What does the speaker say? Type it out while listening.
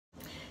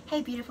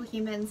Hey beautiful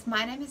humans,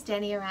 my name is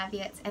Dannii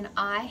and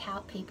I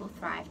help people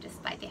thrive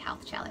despite their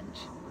health challenge.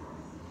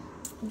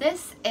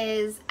 This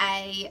is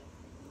I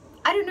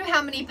don't know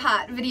how many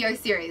part video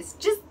series,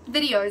 just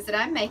videos that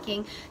I'm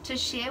making to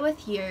share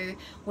with you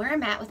where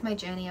I'm at with my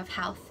journey of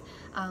health,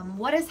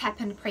 what has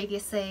happened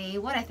previously,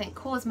 what I think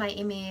caused my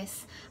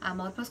MS,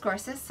 multiple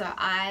sclerosis, so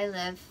I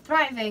live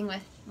thriving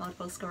with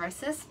multiple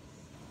sclerosis,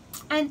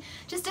 and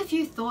just a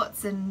few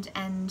thoughts and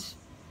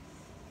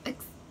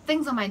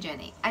things on my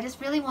journey. I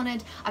just really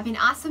wanted, I've been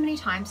asked so many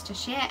times to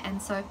share,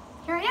 and so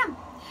here I am.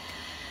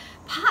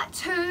 Part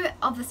 2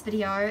 of this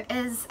video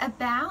is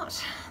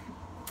about,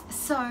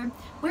 so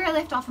where I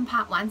left off in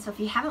part 1, so if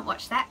you haven't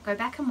watched that, go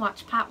back and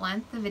watch part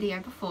 1, the video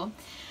before.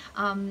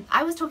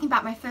 I was talking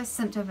about my first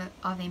symptom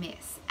of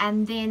MS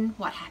and then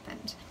what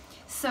happened.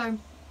 So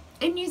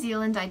in New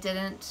Zealand I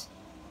didn't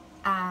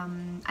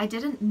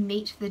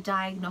meet the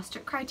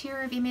diagnostic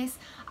criteria of MS.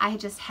 I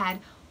had just had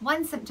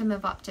one symptom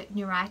of optic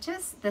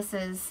neuritis. This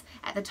is,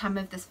 at the time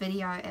of this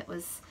video, it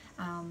was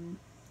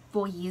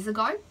 4 years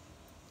ago,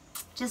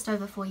 just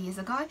over 4 years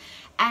ago,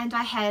 and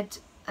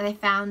they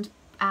found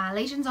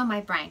lesions on my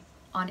brain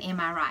on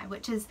MRI,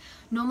 which is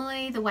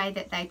normally the way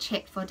that they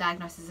check for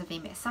diagnosis of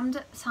MS.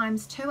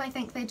 Sometimes too, I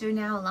think they do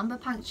now, a lumbar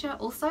puncture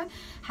also.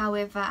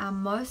 However,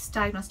 most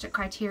diagnostic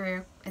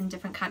criteria in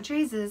different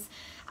countries is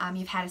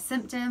you've had a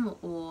symptom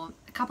or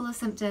a couple of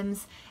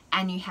symptoms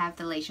and you have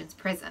the lesions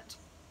present.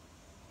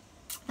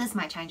 This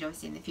might change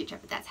obviously in the future,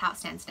 but that's how it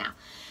stands now.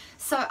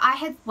 So I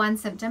had one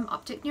symptom,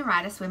 optic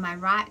neuritis, where my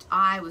right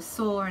eye was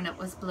sore and it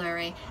was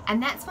blurry,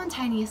 and that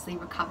spontaneously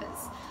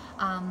recovers.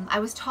 I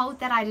was told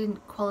that I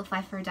didn't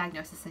qualify for a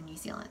diagnosis in New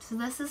Zealand, so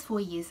this is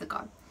 4 years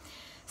ago.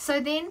 So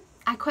then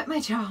I quit my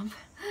job.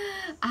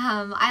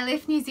 I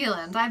left New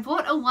Zealand. I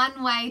bought a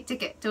one-way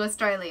ticket to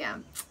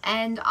Australia,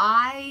 and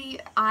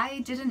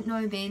I didn't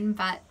know then,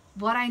 but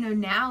what I know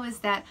now is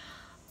that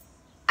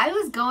I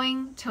was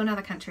going to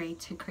another country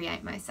to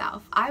create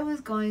myself. I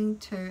was going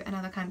to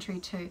another country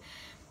to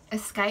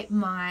escape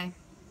my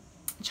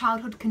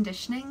childhood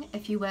conditioning,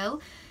 if you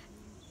will.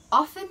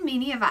 Often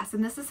many of us,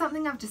 and this is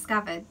something I've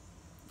discovered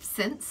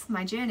since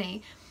my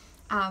journey,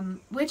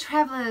 we're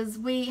travelers,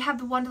 we have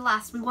the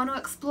wanderlust, we want to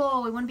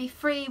explore, we want to be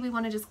free, we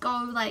want to just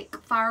go like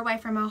far away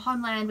from our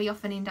homeland. We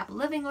often end up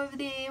living over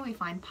there, we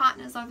find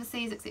partners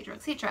overseas, etc,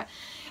 etc,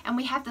 and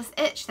we have this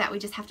itch that we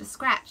just have to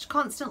scratch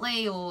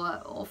constantly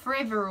or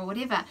forever or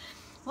whatever.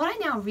 What I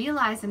now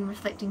realize in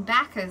reflecting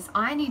back is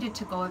I needed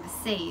to go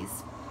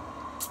overseas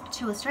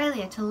to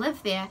Australia to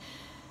live there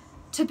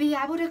to be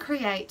able to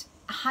create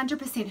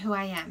 100% who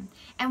I am.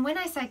 And when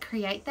I say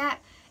create that,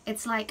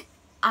 it's like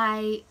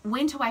I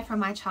went away from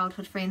my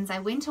childhood friends, I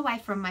went away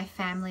from my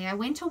family, I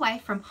went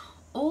away from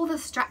all the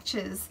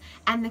structures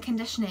and the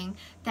conditioning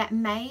that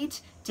made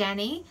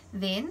Dannii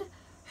then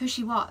who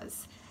she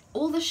was.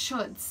 All the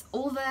shoulds,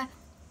 all the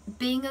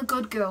being a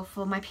good girl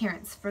for my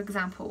parents, for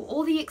example,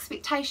 all the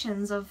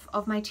expectations of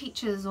my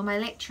teachers or my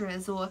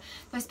lecturers or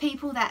those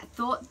people that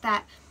thought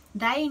that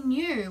they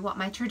knew what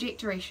my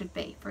trajectory should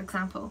be, for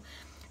example.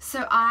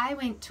 So I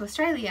went to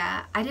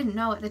Australia, I didn't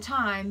know at the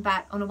time,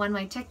 but on a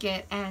one-way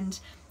ticket, and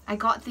I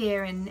got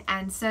there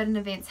and certain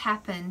events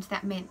happened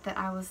that meant that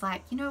I was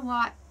like, you know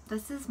what,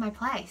 this is my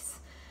place.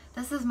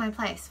 This is my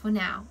place for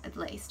now, at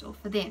least, or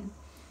for then.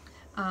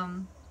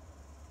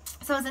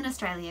 So I was in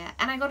Australia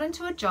and I got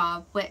into a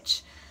job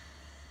which,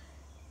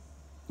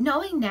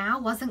 knowing now,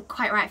 wasn't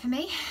quite right for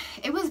me.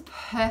 It was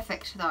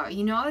perfect though.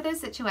 You know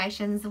those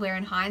situations where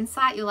in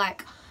hindsight you're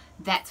like,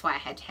 that's why I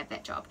had to have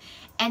that job.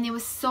 And there were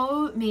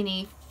so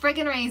many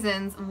friggin'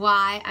 reasons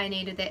why I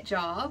needed that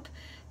job.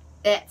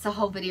 That's a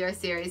whole video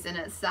series in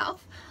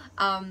itself.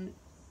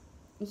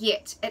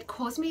 Yet it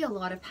caused me a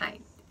lot of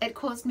pain. It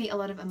caused me a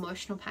lot of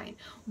emotional pain.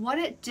 What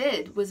it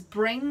did was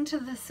bring to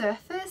the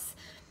surface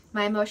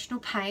my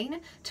emotional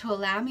pain to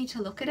allow me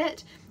to look at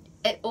it.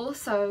 It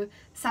also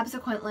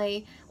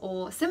subsequently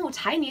or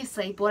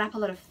simultaneously brought up a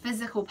lot of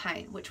physical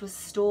pain, which was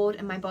stored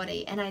in my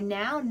body. And I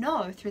now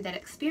know through that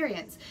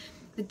experience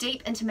the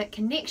deep intimate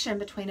connection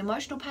between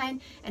emotional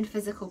pain and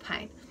physical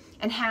pain,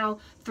 and how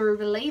through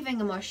relieving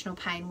emotional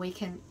pain we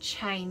can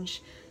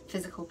change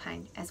physical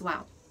pain as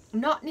well.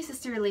 Not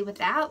necessarily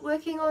without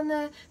working on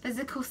the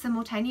physical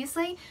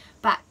simultaneously,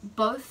 but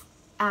both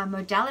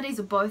modalities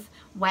or both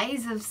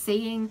ways of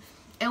seeing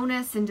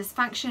illness and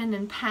dysfunction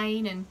and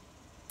pain and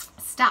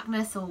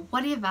stuckness or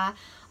whatever,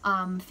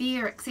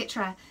 fear,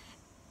 etc.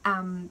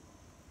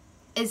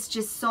 Is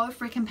just so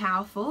freaking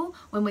powerful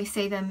when we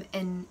see them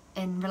in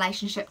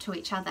relationship to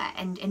each other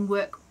and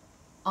work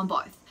on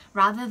both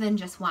rather than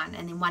just one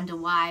and then wonder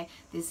why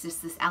there's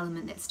just this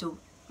element that's still,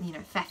 you know,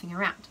 faffing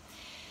around.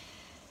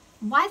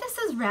 Why this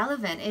is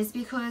relevant is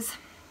because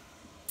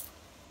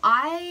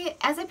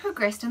as I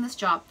progressed in this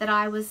job that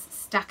I was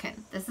stuck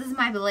in, this is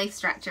my belief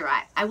structure,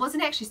 right? I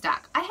wasn't actually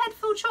stuck. I had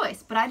full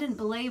choice, but I didn't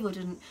believe or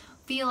didn't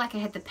feel like I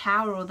had the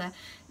power or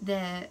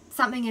the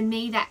something in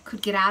me that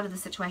could get out of the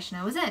situation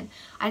I was in.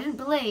 I didn't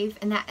believe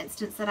in that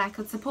instance that I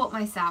could support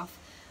myself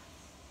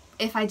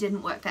if I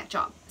didn't work that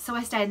job. So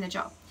I stayed in the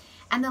job.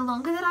 And the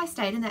longer that I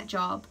stayed in that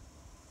job,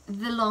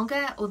 the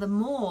longer or the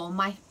more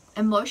my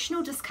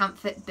emotional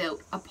discomfort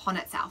built upon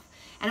itself,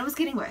 and it was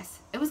getting worse.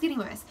 It was getting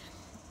worse.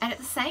 And at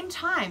the same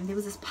time, there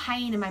was this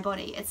pain in my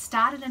body. It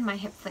started in my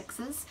hip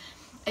flexors,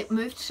 it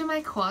moved to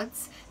my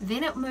quads,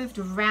 then it moved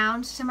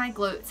around to my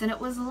glutes, and it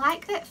was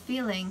like that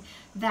feeling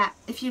that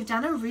if you've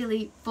done a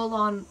really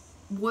full-on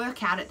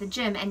workout at the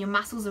gym and your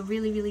muscles are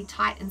really, really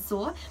tight and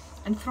sore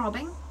and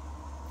throbbing,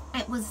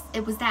 it was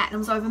that, and it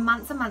was over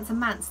months and months and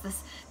months.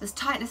 This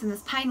tightness and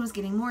this pain was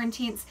getting more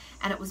intense,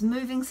 and it was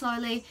moving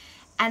slowly,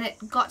 and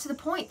it got to the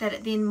point that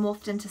it then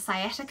morphed into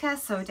sciatica,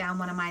 so down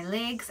one of my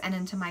legs and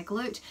into my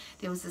glute.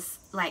 There was this,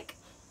 like,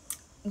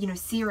 you know,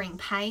 searing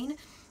pain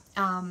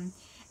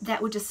that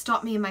would just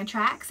stop me in my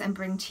tracks and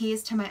bring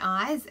tears to my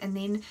eyes, and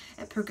then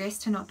it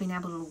progressed to not being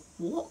able to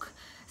walk.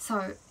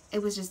 So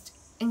it was just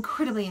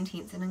incredibly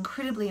intense and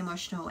incredibly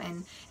emotional,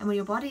 and when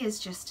your body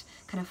is just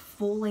kind of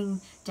falling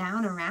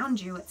down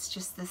around you, it's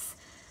just this,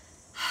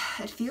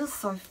 it feels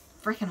so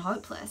freaking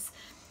hopeless.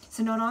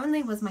 So not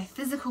only was my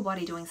physical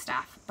body doing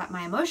stuff, but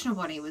my emotional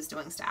body was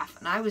doing stuff,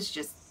 and I was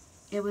just,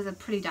 it was a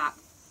pretty dark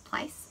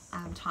place,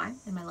 time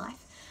in my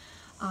life.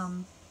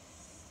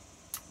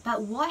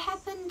 But what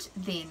happened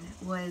then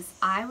was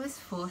I was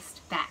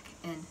forced back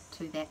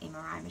into that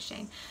MRI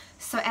machine.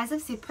 So as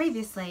I've said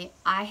previously,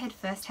 I had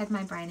first had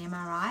my brain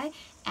MRI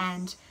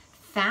and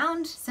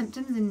found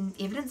symptoms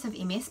and evidence of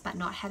MS, but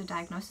not had a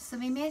diagnosis of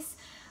MS,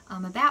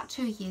 about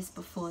 2 years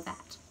before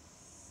that.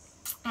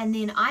 And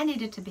then I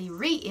needed to be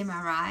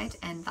re-MRI'd,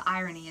 and the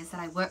irony is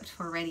that I worked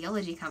for a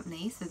radiology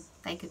company so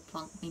they could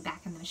plonk me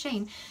back in the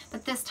machine,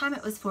 but this time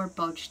it was for a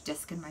bulged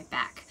disc in my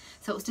back.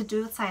 So it was to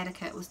do with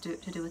sciatica, it was to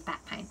do with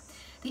back pain.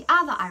 The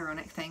other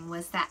ironic thing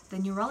was that the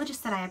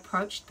neurologist that I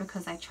approached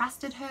because I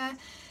trusted her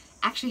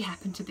actually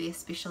happened to be a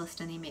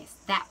specialist in MS.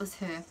 That was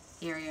her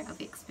area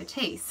of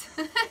expertise.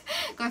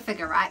 Go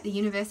figure, right? The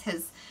universe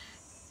has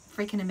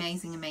freaking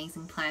amazing,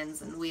 amazing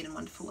plans in weird and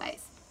wonderful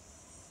ways.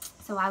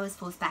 So I was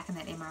forced back in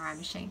that MRI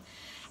machine.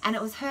 And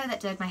it was her that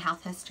did my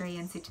health history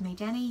and said to me,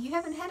 Dannii, you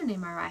haven't had an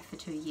MRI for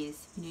 2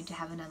 years. You need to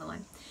have another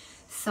one.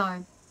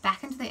 So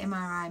back into the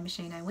MRI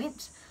machine I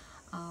went.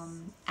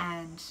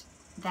 And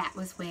that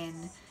was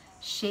when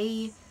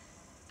she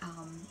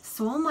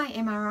saw my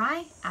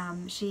MRI.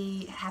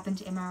 She happened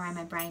to MRI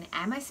my brain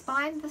and my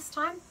spine this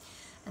time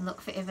and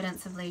look for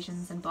evidence of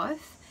lesions in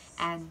both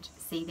and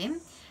see them.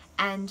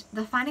 And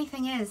the funny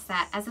thing is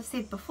that, as I've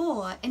said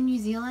before, in New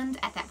Zealand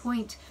at that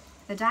point,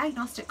 the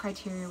diagnostic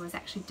criteria was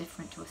actually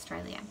different to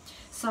Australia.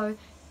 So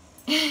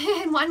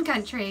in one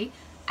country,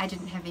 I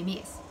didn't have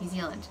MS, New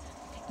Zealand.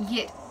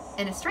 Yet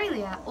in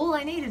Australia, all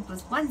I needed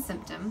was one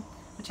symptom,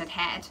 which I'd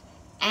had,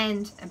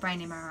 and a brain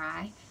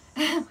MRI,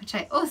 which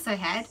I also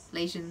had,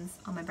 lesions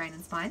on my brain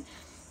and spine,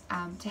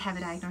 to have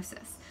a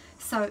diagnosis.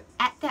 So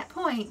at that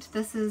point,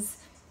 this is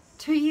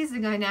 2 years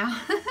ago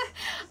now,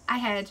 I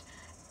had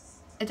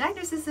a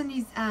diagnosis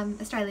in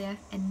Australia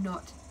and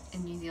not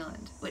in New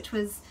Zealand, which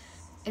was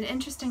an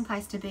interesting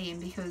place to be in,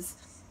 because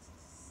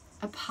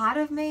a part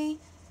of me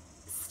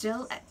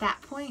still at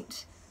that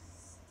point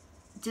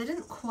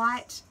didn't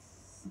quite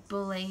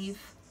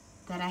believe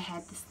that I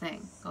had this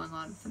thing going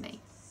on for me.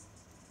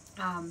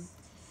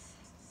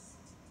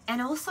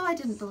 And also I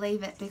didn't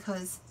believe it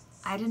because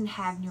I didn't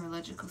have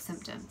neurological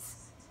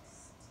symptoms.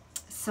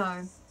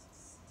 So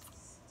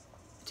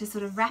to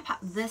sort of wrap up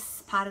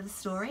this part of the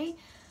story,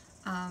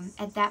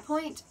 at that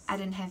point I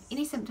didn't have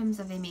any symptoms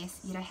of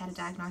MS, yet I had a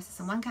diagnosis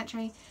in one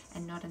country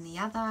and not in the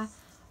other.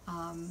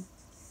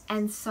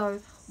 And so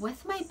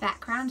with my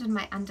background and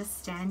my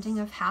understanding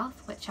of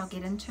health, which I'll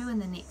get into in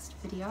the next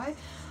video,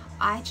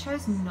 I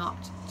chose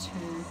not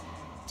to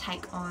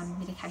take on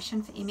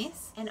medication for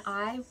MS, and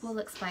I will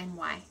explain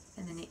why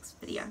in the next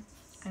video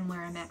and where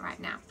I'm at right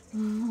now.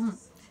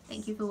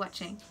 Thank you for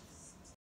watching.